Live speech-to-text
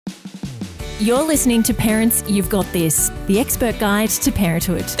You're listening to Parents You've Got This, the expert guide to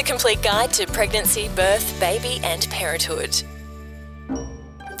parenthood. The complete guide to pregnancy, birth, baby and parenthood.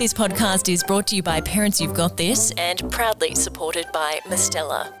 This podcast is brought to you by Parents You've Got This and proudly supported by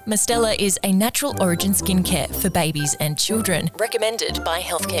Mistela. Mistela is a natural origin skincare for babies and children, recommended by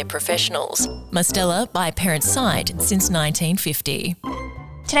healthcare professionals. Mistela by Parents' Side since 1950.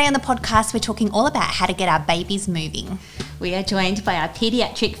 Today on the podcast, we're talking all about how to get our babies moving. We are joined by our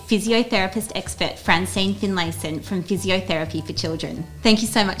paediatric physiotherapist expert, Francine Finlayson from Physiotherapy for Children. Thank you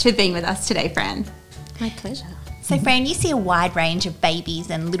so much for being with us today, Fran. My pleasure. So, Fran, you see a wide range of babies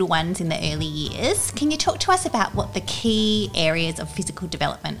and little ones in the early years. Can you talk to us about what the key areas of physical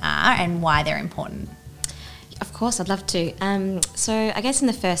development are and why they're important? Of course, I'd love to. So I guess in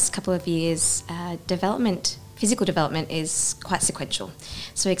the first couple of years, physical development is quite sequential.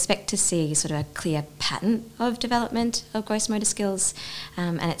 So we expect to see sort of a clear pattern of development of gross motor skills,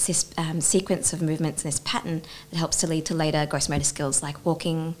 and it's this sequence of movements and this pattern that helps to lead to later gross motor skills like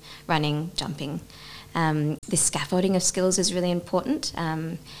walking, running, jumping. This scaffolding of skills is really important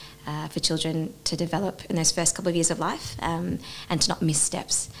for children to develop in those first couple of years of life, and to not miss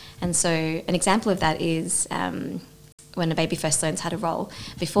steps. And so an example of that is when a baby first learns how to roll.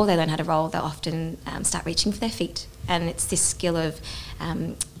 Before they learn how to roll, they'll often start reaching for their feet. And it's this skill of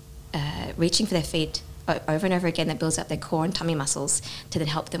reaching for their feet over and over again that builds up their core and tummy muscles to then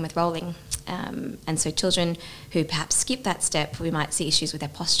help them with rolling. And so children who perhaps skip that step, we might see issues with their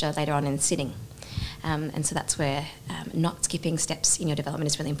posture later on in sitting. And so that's where not skipping steps in your development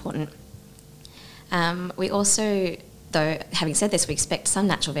is really important. We also, though, having said this, we expect some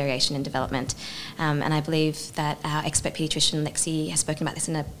natural variation in development. And I believe that our expert paediatrician, Lexi, has spoken about this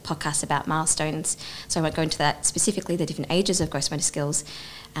in a podcast about milestones. So I won't go into that specifically, the different ages of gross motor skills,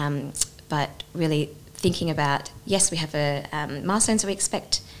 but really thinking about, yes, we have milestones that we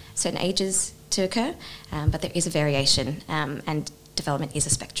expect certain ages to occur, but there is a variation, and development is a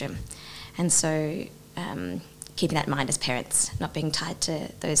spectrum. And so keeping that in mind as parents, not being tied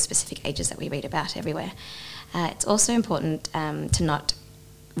to those specific ages that we read about everywhere. It's also important to not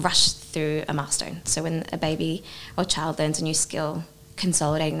rush through a milestone. So when a baby or child learns a new skill,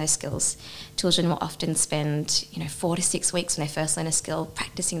 consolidating those skills, children will often spend 4 to 6 weeks when they first learn a skill,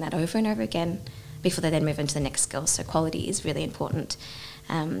 practicing that over and over again before they then move into the next skill. So quality is really important.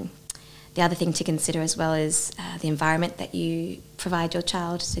 The other thing to consider as well is the environment that you provide your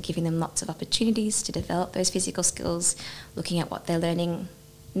child, so giving them lots of opportunities to develop those physical skills, looking at what they're learning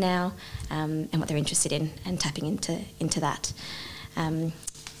now and what they're interested in, and tapping into that.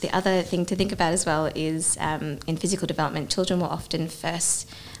 The other thing to think about as well is in physical development, children will often first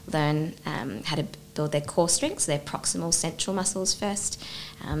learn how to build their core strengths, their proximal central muscles first.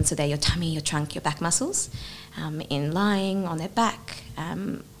 So they're your tummy, your trunk, your back muscles, in lying on their back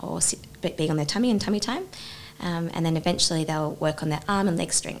or being on their tummy in tummy time. And then eventually they'll work on their arm and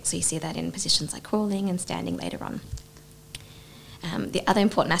leg strength. So you see that in positions like crawling and standing later on. The other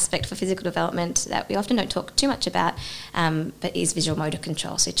important aspect for physical development that we often don't talk too much about, but is visual motor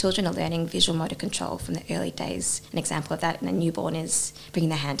control. So children are learning visual motor control from the early days. An example of that in a newborn is bringing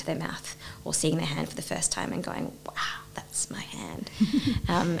their hand to their mouth or seeing their hand for the first time and going, wow, that's my hand.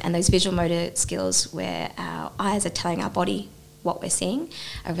 And those visual motor skills where our eyes are telling our body what we're seeing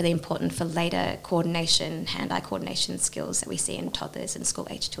are really important for later coordination, hand-eye coordination skills that we see in toddlers and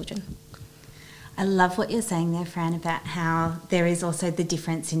school-age children. I love what you're saying there, Fran, about how there is also the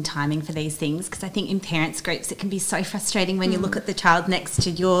difference in timing for these things, because I think in parents groups it can be so frustrating when you look at the child next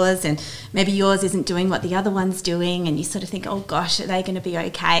to yours and maybe yours isn't doing what the other one's doing and you sort of think, oh gosh, are they going to be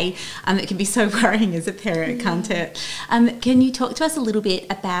okay? It can be so worrying as a parent, can't it? Can you talk to us a little bit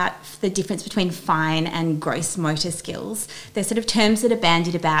about the difference between fine and gross motor skills? They're sort of terms that are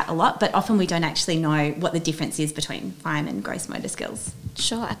bandied about a lot, but often we don't actually know what the difference is between fine and gross motor skills.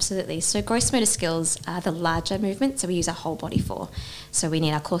 Sure, absolutely. So gross motor skills are the larger movements that we use our whole body for. So we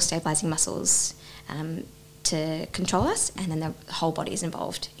need our core stabilising muscles to control us, and then the whole body is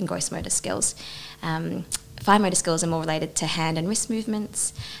involved in gross motor skills. Fine motor skills are more related to hand and wrist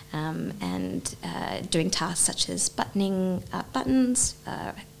movements, and doing tasks such as buttoning buttons,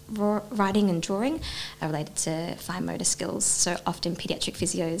 writing and drawing are related to fine motor skills. So often paediatric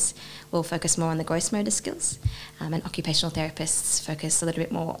physios will focus more on the gross motor skills, and occupational therapists focus a little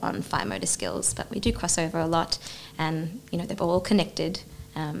bit more on fine motor skills. But we do cross over a lot, and they're all connected,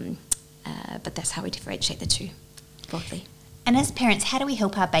 but that's how we differentiate the two broadly. And as parents, how do we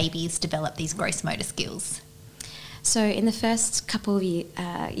help our babies develop these gross motor skills? So in the first couple of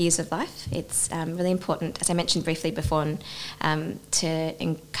years of life, it's really important, as I mentioned briefly before, to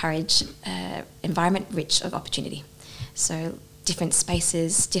encourage environment rich of opportunity. So different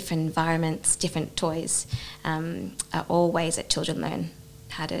spaces, different environments, different toys are all ways that children learn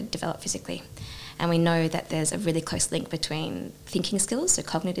how to develop physically. And we know that there's a really close link between thinking skills, so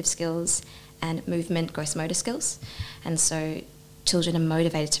cognitive skills, and movement, gross motor skills. And so children are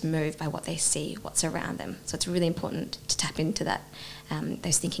motivated to move by what they see, what's around them. So it's really important to tap into that,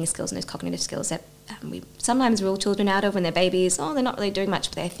 those thinking skills and those cognitive skills that we sometimes rule children out of when they're babies. Oh, they're not really doing much,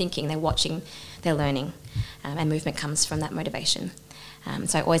 but they're thinking, they're watching, they're learning. And movement comes from that motivation.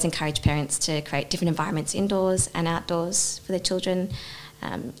 So I always encourage parents to create different environments indoors and outdoors for their children.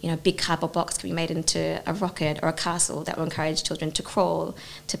 A big cardboard box can be made into a rocket or a castle that will encourage children to crawl,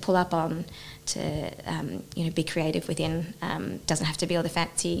 to pull up on, to be creative within. Doesn't have to be all the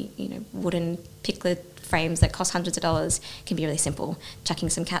fancy, wooden pickler frames that cost hundreds of dollars. Can be really simple. Chucking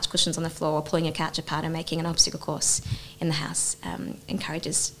some couch cushions on the floor, or pulling a couch apart and making an obstacle course in the house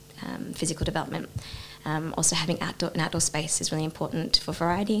encourages physical development. Also having an outdoor space is really important for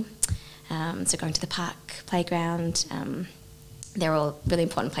variety. So going to the park, playground, they're all really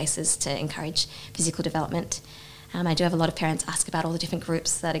important places to encourage physical development. I do have a lot of parents ask about all the different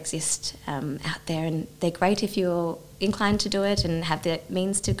groups that exist out there, and they're great if you're inclined to do it and have the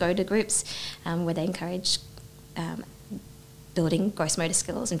means to go to groups where they encourage building gross motor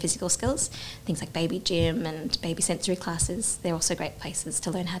skills and physical skills. Things like baby gym and baby sensory classes, they're also great places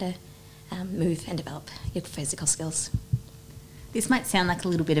to learn how to move and develop your physical skills. This might sound like a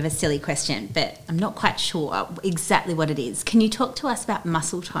little bit of a silly question, but I'm not quite sure exactly what it is. Can you talk to us about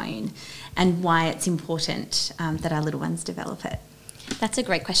muscle tone and why it's important that our little ones develop it? That's a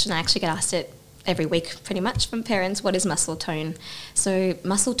great question. I actually get asked it every week pretty much from parents. What is muscle tone? So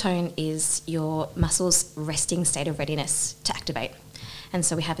muscle tone is your muscles' resting state of readiness to activate. And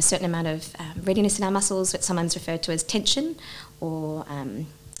so we have a certain amount of readiness in our muscles, what's sometimes referred to as tension or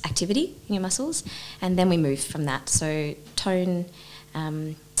activity in your muscles, and then we move from that. So tone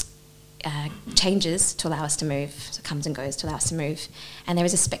changes to allow us to move, so comes and goes to allow us to move. And there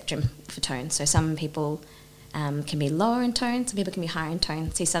is a spectrum for tone. So some people can be lower in tone, some people can be higher in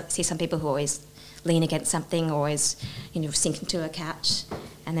tone. See some people who always lean against something, or always sink into a couch,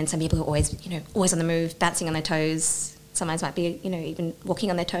 and then some people who are always on the move, bouncing on their toes. Sometimes might be even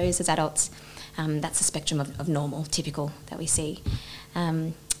walking on their toes as adults. That's the spectrum of normal, typical that we see.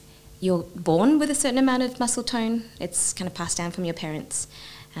 You're born with a certain amount of muscle tone. It's kind of passed down from your parents.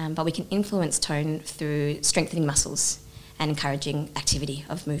 But we can influence tone through strengthening muscles and encouraging activity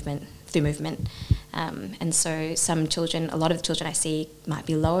of movement, through movement. And so a lot of the children I see might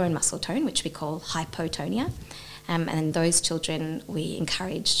be lower in muscle tone, which we call hypotonia. And those children, we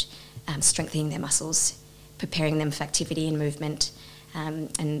encourage strengthening their muscles, preparing them for activity and movement,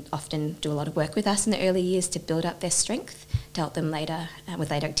 and often do a lot of work with us in the early years to build up their strength to help them later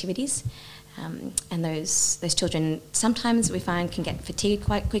with later activities. And those children sometimes we find can get fatigued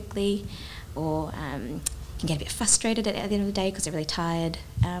quite quickly, or can get a bit frustrated at the end of the day because they're really tired.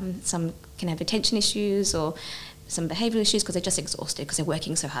 Some can have attention issues or some behavioural issues because they're just exhausted because they're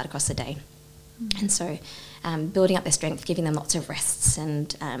working so hard across the day. And so building up their strength, giving them lots of rests,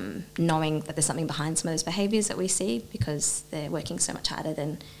 and knowing that there's something behind some of those behaviours that we see because they're working so much harder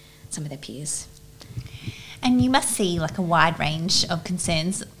than some of their peers. And you must see like a wide range of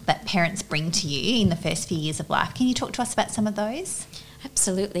concerns that parents bring to you in the first few years of life. Can you talk to us about some of those?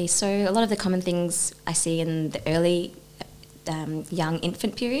 Absolutely. So a lot of the common things I see in the early young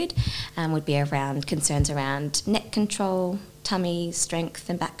infant period would be around concerns around neck control, tummy strength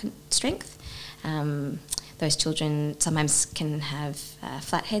and back strength. Those children sometimes can have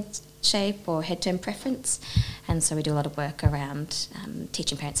flat head shape or head turn preference, and so we do a lot of work around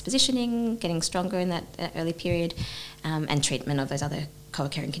teaching parents positioning, getting stronger in that early period, and treatment of those other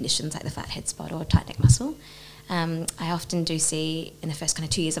co-occurring conditions like the flat head spot or tight neck muscle. I often do see in the first kind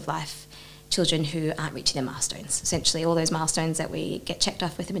of 2 years of life children who aren't reaching their milestones. Essentially all those milestones that we get checked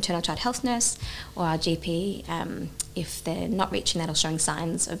off with the maternal child health nurse or our GP, if they're not reaching that or showing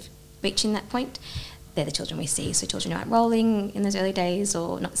signs of reaching that point, they're the children we see. So children who aren't rolling in those early days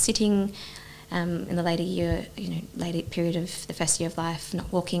or not sitting in the later period of the first year of life,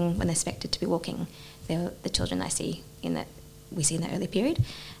 not walking when they're expected to be walking. They're the children we see in the early period.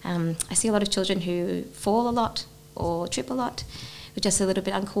 I see a lot of children who fall a lot or trip a lot, who are just a little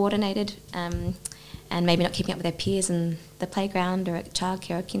bit uncoordinated, and maybe not keeping up with their peers in the playground or at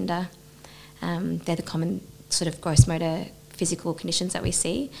childcare or kinder. They're the common sort of gross motor physical conditions that we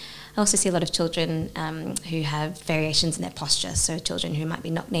see. I also see a lot of children who have variations in their posture. So children who might be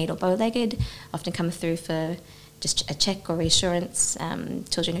knock-kneed or bow-legged often come through for just a check or reassurance.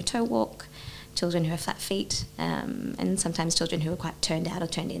 Children who toe walk, children who have flat feet, and sometimes children who are quite turned out or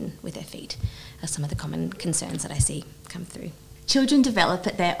turned in with their feet are some of the common concerns that I see come through. children develop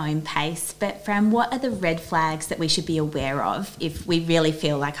at their own pace, but Fran, what are the red flags that we should be aware of if we really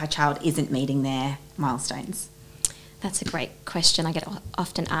feel like our child isn't meeting their milestones? That's a great question. I get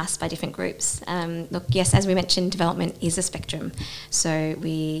often asked by different groups. Look, yes, as we mentioned, development is a spectrum. So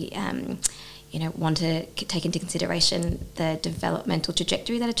we, want to take into consideration the developmental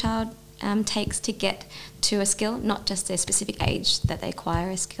trajectory that a child takes to get to a skill, not just their specific age that they acquire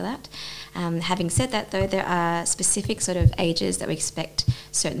a skill at. Having said that, though, there are specific sort of ages that we expect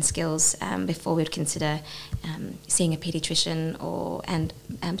certain skills before we'd consider seeing a paediatrician and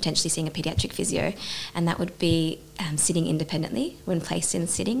potentially seeing a paediatric physio, and that would be sitting independently when placed in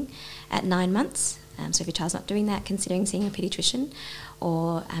sitting at 9 months. So if your child's not doing that, considering seeing a paediatrician,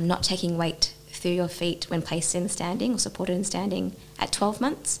 or not taking weight through your feet when placed in standing or supported in standing at 12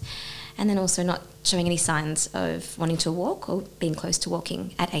 months. And then also not showing any signs of wanting to walk or being close to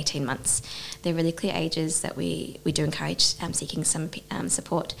walking at 18 months. They're really clear ages that we do encourage seeking some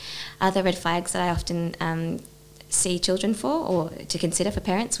support. Other red flags that I often see children for, or to consider for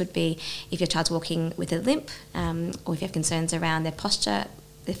parents, would be if your child's walking with a limp, or if you have concerns around their posture,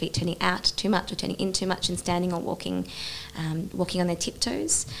 their feet turning out too much or turning in too much in standing, or walking on their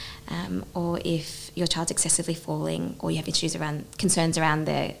tiptoes, or if your child's excessively falling, or you have concerns around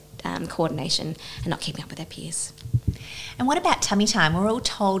their coordination and not keeping up with their peers. And what about tummy time? We're all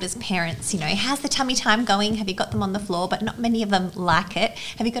told as parents, how's the tummy time going? Have you got them on the floor? But not many of them like it.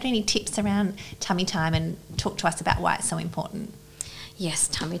 Have you got any tips around tummy time, and talk to us about why it's so important? Yes,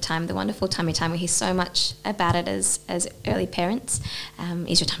 tummy time, the wonderful tummy time. We hear so much about it as early parents.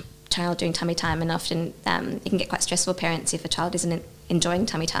 Is your child doing tummy time? And often it can get quite stressful for parents if a child isn't enjoying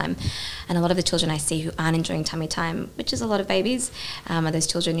tummy time. And a lot of the children I see who aren't enjoying tummy time, which is a lot of babies, are those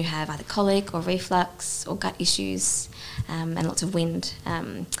children who have either colic or reflux or gut issues, and lots of wind.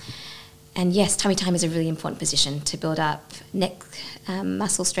 And yes, tummy time is a really important position to build up neck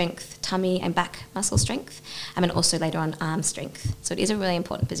muscle strength, tummy and back muscle strength, and also later on arm strength. So it is a really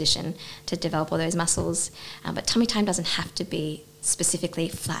important position to develop all those muscles. But tummy time doesn't have to be specifically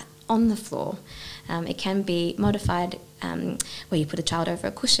flat on the floor. It can be modified where you put a child over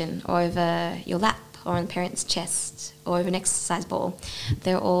a cushion or over your lap or on the parent's chest or over an exercise ball.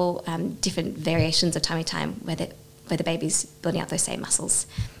 They're all different variations of tummy time where the baby's building up those same muscles.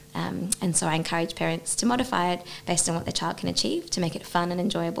 And so I encourage parents to modify it based on what their child can achieve to make it fun and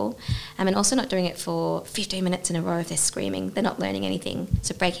enjoyable. And also not doing it for 15 minutes in a row if they're screaming. They're not learning anything.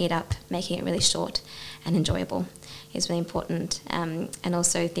 So breaking it up, making it really short and enjoyable is really important. And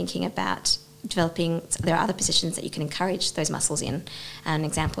also thinking about developing, there are other positions that you can encourage those muscles in. An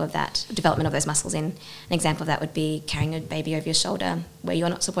example of that, development of those muscles in, an example of that would be carrying a baby over your shoulder where you're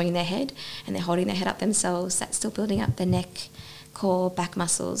not supporting their head and they're holding their head up themselves. That's still building up their neck, core, back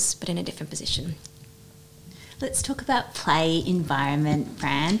muscles, but in a different position. Let's talk about play environment,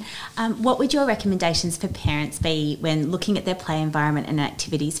 Fran. What would your recommendations for parents be when looking at their play environment and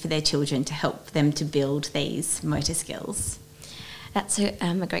activities for their children to help them to build these motor skills? That's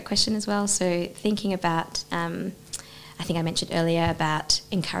a great question as well. So thinking about, I think I mentioned earlier about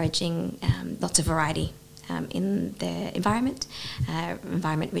encouraging lots of variety in their environment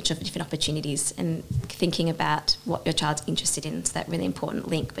rich of different opportunities, and thinking about what your child's interested in. So that really important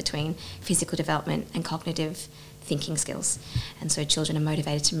link between physical development and cognitive thinking skills. And so children are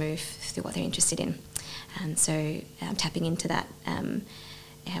motivated to move through what they're interested in. And so tapping into that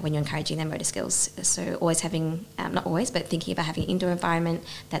when you're encouraging their motor skills. So always having, not always, but thinking about having an indoor environment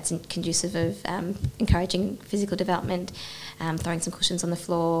that's conducive of encouraging physical development, throwing some cushions on the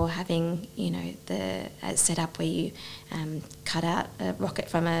floor, having, the setup where you cut out a rocket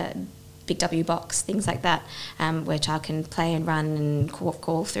from a Big W box, things like that, where a child can play and run and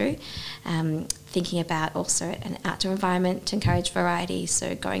call through. Thinking about also an outdoor environment to encourage variety,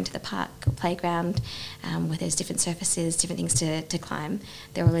 so going to the park or playground where there's different surfaces, different things to climb.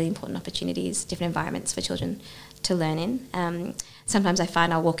 They're really important opportunities, different environments for children to learn in. Sometimes I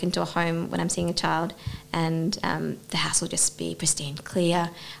find I'll walk into a home when I'm seeing a child and the house will just be pristine, clear,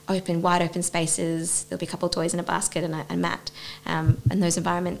 open, wide open spaces. There'll be a couple of toys in a basket and a mat. And those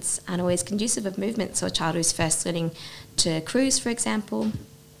environments aren't always conducive of movement. So a child who's first learning to cruise, for example,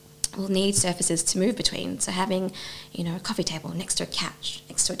 will need surfaces to move between. So having, a coffee table next to a couch,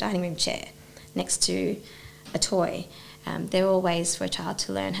 next to a dining room chair, next to a toy, they're all ways for a child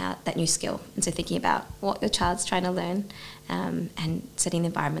to learn that new skill. And so thinking about what your child's trying to learn and setting the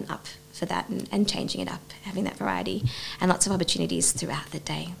environment up for that and changing it up, having that variety and lots of opportunities throughout the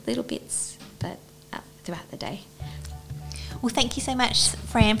day, little bits, but throughout the day. Well, thank you so much,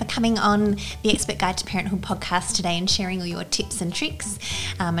 Fran, for coming on the Expert Guide to Parenthood podcast today and sharing all your tips and tricks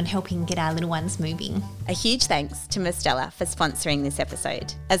and helping get our little ones moving. A huge thanks to Mistela for sponsoring this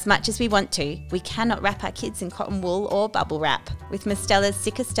episode. As much as we want to, we cannot wrap our kids in cotton wool or bubble wrap. With Mistela's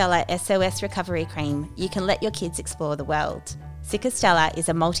Ciccastella SOS Recovery Cream, you can let your kids explore the world. Ciccastella is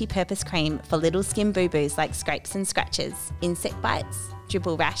a multi-purpose cream for little skin boo-boos like scrapes and scratches, insect bites,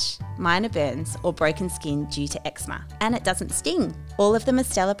 dribble rash, minor burns or broken skin due to eczema. And it doesn't sting. All of the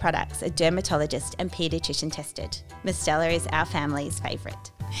Mistela products are dermatologist and paediatrician tested. Mistela is our family's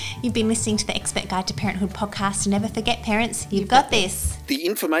favourite. You've been listening to the Expert Guide to Parenthood podcast. Never forget, parents, you've got this. The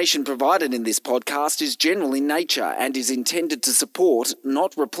information provided in this podcast is general in nature and is intended to support,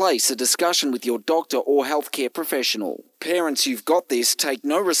 not replace, a discussion with your doctor or healthcare professional. Parents You've Got This take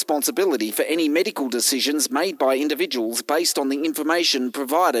no responsibility for any medical decisions made by individuals based on the information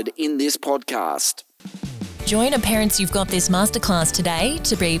provided in this podcast. Join a Parents You've Got This masterclass today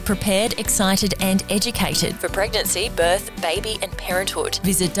to be prepared, excited and educated for pregnancy, birth, baby and parenthood.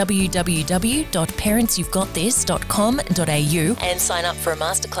 Visit www.parentsyouvegotthis.com.au and sign up for a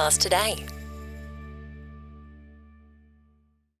masterclass today.